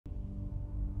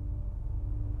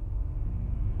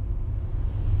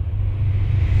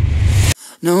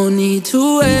No need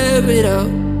to wear it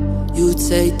out. You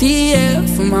take the air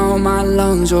from all my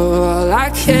lungs. You're all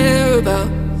I care about.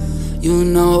 You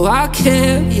know I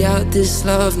carry out this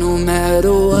love no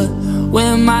matter what.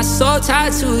 When my soul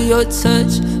tied to your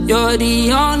touch, you're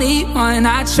the only one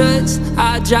I trust.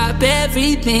 I drop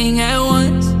everything at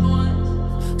once.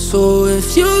 So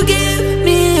if you give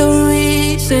me a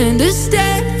reason to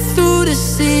stay through the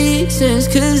seasons,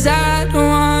 'cause I don't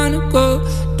wanna go,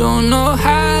 don't know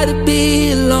how to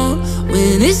be alone.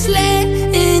 When it's late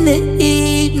in the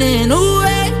evening,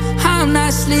 awake, I'm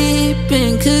not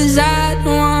sleeping, 'cause I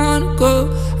don't wanna go,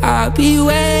 I'll be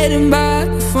waiting by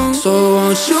the phone. So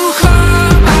won't you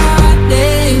call my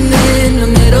name in the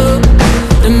middle,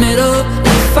 the middle.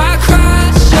 If I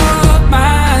cross your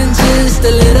mind just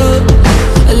a little,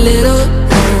 a little.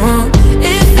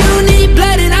 If you need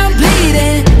blood and I'm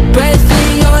bleeding, breath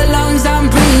in your lungs, I'm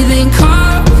breathing.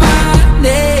 Call my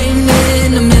name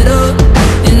in the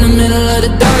middle of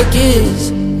the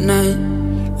darkest night.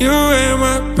 You and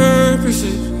my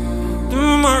purposes, the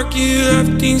mark you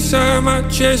left inside my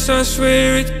chest, I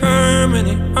swear it's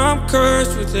permanent. I'm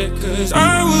cursed with it, 'cause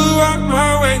I will walk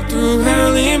my way through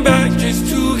hell and back just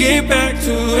to get back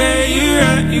to where you're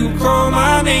at. You call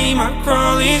my name, I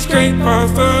crawl and scrape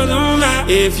off of the map.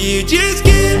 If you just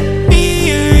give me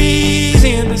a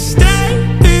reason to stay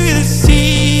through the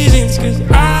seasons, 'cause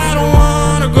I don't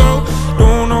wanna go,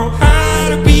 don't know how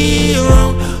to be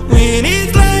alone. When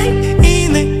it's late in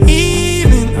the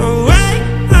evening, awake,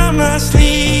 I'm not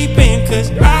sleeping, 'cause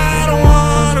I don't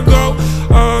wanna go,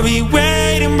 I'll be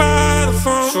waiting by the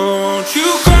phone. So won't you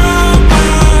call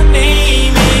my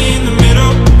name in the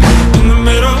middle, in the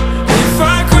middle. If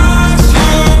I cross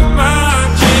your mind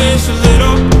just a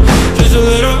little, just a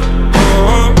little.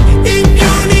 Oh, if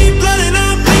you need blood and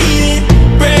I'm bleeding,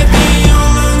 breath in your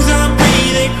lungs, I'm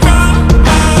breathing. Call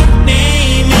my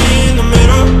name in the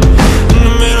middle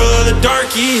of the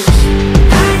darkest.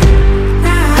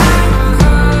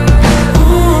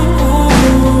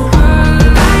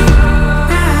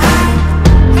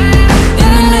 In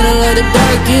the middle of the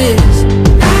darkest